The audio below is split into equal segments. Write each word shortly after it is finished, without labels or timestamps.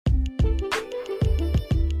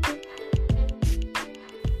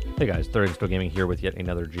Hey guys, Third and Still Gaming here with yet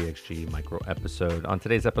another GXG micro episode. On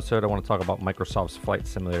today's episode, I want to talk about Microsoft's Flight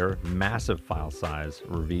Simulator massive file size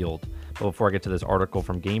revealed. But before I get to this article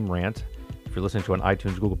from Game Rant, if you're listening to on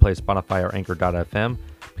iTunes, Google Play, Spotify, or Anchor.fm,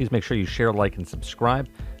 please make sure you share, like, and subscribe.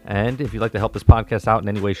 And if you'd like to help this podcast out in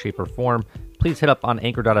any way, shape, or form, please hit up on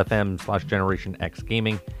Anchor.fm/Generation X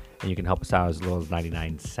Gaming, and you can help us out as little as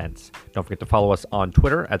 99 cents. Don't forget to follow us on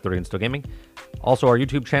Twitter at 30 and Still Gaming. Also, our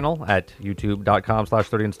YouTube channel at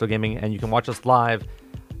youtube.com/30 and Still Gaming, and you can watch us live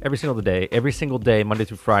every single day, Monday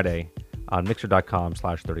through Friday, on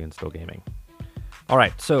mixer.com/30 and Still Gaming. All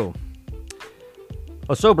right, so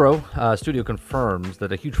Asobo Studio confirms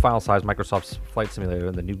that a huge file size Microsoft's Flight Simulator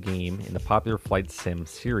in the new game in the popular Flight Sim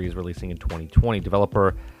series releasing in 2020.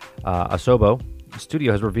 Developer Asobo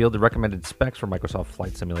Studio has revealed the recommended specs for Microsoft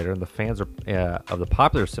Flight Simulator, and the fans of the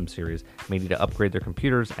popular Sim series may need to upgrade their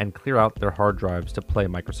computers and clear out their hard drives to play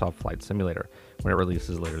Microsoft Flight Simulator when it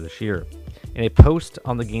releases later this year. In a post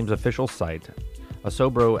on the game's official site,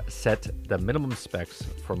 Asobo set the minimum specs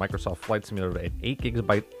for Microsoft Flight Simulator at 8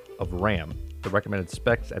 GB of RAM, the recommended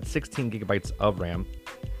specs at 16 GB of RAM,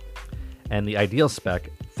 and the ideal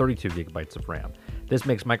spec 32 GB of RAM. This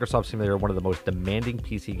makes Microsoft Simulator one of the most demanding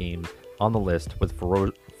PC games on the list, with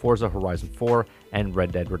Forza Horizon 4 and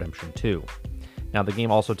Red Dead Redemption 2. Now, the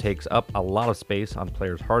game also takes up a lot of space on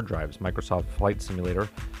players' hard drives. Microsoft Flight Simulator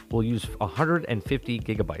will use 150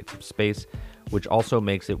 gigabytes of space, which also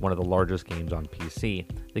makes it one of the largest games on PC.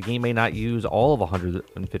 The game may not use all of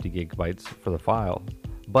 150 gigabytes for the file,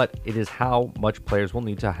 but it is how much players will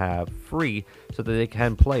need to have free so that they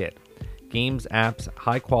can play it. Games, apps,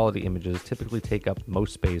 high-quality images typically take up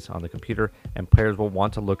most space on the computer, and players will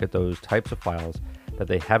want to look at those types of files that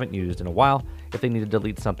they haven't used in a while if they need to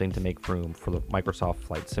delete something to make room for the Microsoft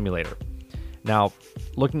Flight Simulator. Now,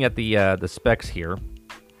 looking at the specs here,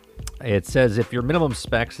 it says if your minimum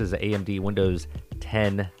specs is AMD Windows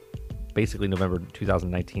 10, basically November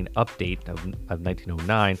 2019 update of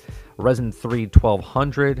 1909, Ryzen 3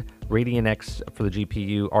 1200, Radeon X for the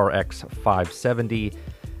GPU, RX 570,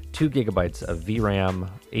 2 gigabytes of VRAM,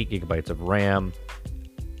 8 gigabytes of RAM.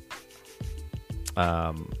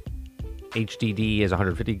 HDD is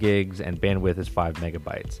 150 gigs, and bandwidth is 5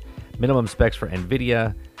 megabytes. Minimum specs for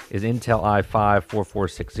NVIDIA is Intel i5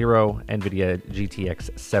 4460, NVIDIA GTX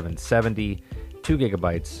 770, 2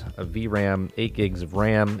 gigabytes of VRAM, 8 gigs of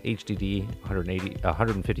RAM, HDD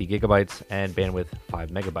 150 gigabytes, and bandwidth 5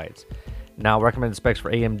 megabytes. Now, recommended specs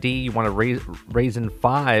for AMD, you want a Ryzen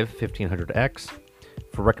 5 1500X.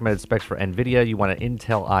 For recommended specs for NVIDIA, you want an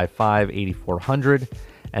Intel i5 8400.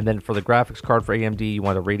 And then for the graphics card for AMD, you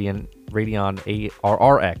want a Radeon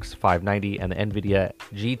RX 590 and the NVIDIA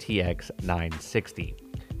GTX 960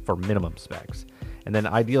 for minimum specs. And then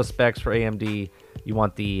ideal specs for AMD, you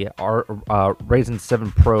want the Ryzen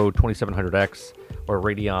 7 Pro 2700X or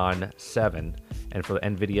Radeon 7. And for the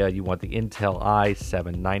NVIDIA, you want the Intel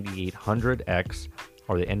i7 9800X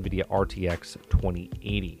or the NVIDIA RTX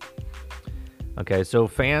 2080. Okay, so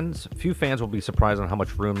few fans will be surprised on how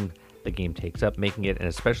much room the game takes up, making it an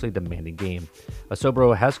especially demanding game.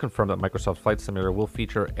 Asobo has confirmed that Microsoft Flight Simulator will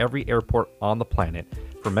feature every airport on the planet,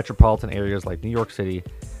 from metropolitan areas like New York City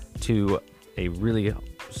to a really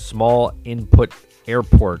small input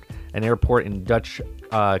airport, an airport in Dutch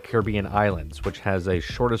Caribbean islands, which has a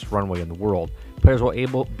shortest runway in the world. Players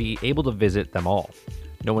will be able to visit them all.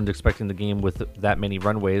 No one's expecting the game with that many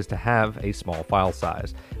runways to have a small file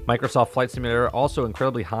size. Microsoft Flight Simulator also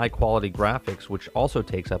incredibly high quality graphics, which also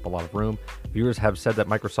takes up a lot of room. Viewers have said that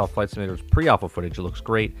Microsoft Flight Simulator's pre-alpha footage looks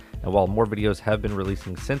great, and while more videos have been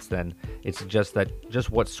releasing since then, it suggests that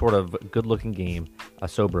just what sort of good-looking game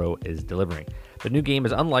Asobo is delivering. The new game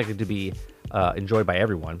is unlikely to be enjoyed by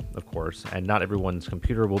everyone, of course, and not everyone's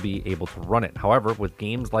computer will be able to run it. However, with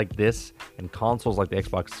games like this and consoles like the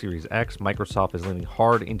Xbox Series X, Microsoft is leaning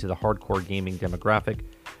hard into the hardcore gaming demographic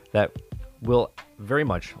that will very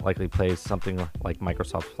much likely play something like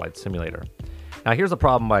Microsoft Flight Simulator. Now, here's the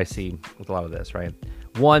problem I see with a lot of this, right?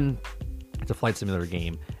 One, it's a flight simulator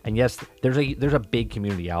game, and yes, there's a big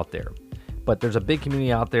community out there, but there's a big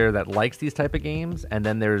community out there that likes these type of games, and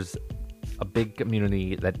then there's a big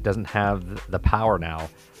community that doesn't have the power now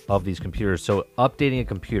of these computers. So updating a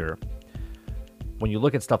computer, when you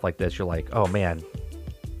look at stuff like this, you're like, oh man,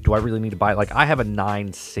 do I really need to buy it? Like, I have a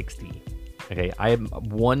 960. Okay, I am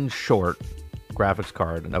one short graphics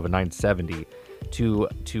card of a 970 to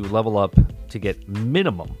level up to get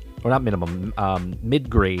minimum, or not minimum,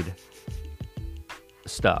 mid-grade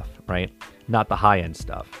stuff, right? Not the high-end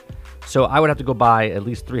stuff. So I would have to go buy at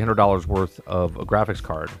least $300 worth of a graphics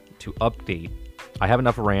card to update. I have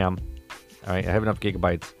enough RAM, all right? I have enough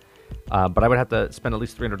gigabytes But I would have to spend at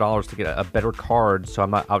least $300 to get a better card, so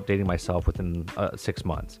I'm not outdating myself within 6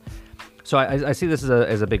 months. So I see this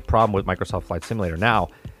as a big problem with Microsoft Flight Simulator. Now,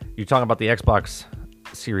 you're talking about the Xbox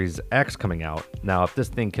Series X coming out. Now, if this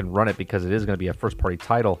thing can run it, because it is going to be a first-party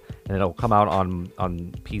title, and it'll come out on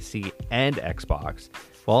PC and Xbox,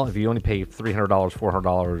 well, if you only pay $300,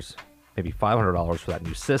 $400, maybe $500 for that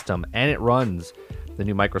new system, and it runs the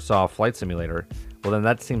new Microsoft Flight Simulator, well, then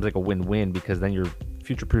that seems like a win-win, because then you're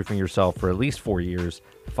future-proofing yourself for at least 4 years,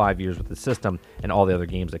 5 years with the system, and all the other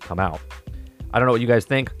games that come out. I don't know what you guys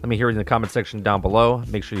think. Let me hear it in the comment section down below.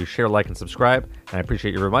 Make sure you share, like, and subscribe, and I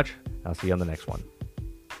appreciate you very much. I'll see you on the next one.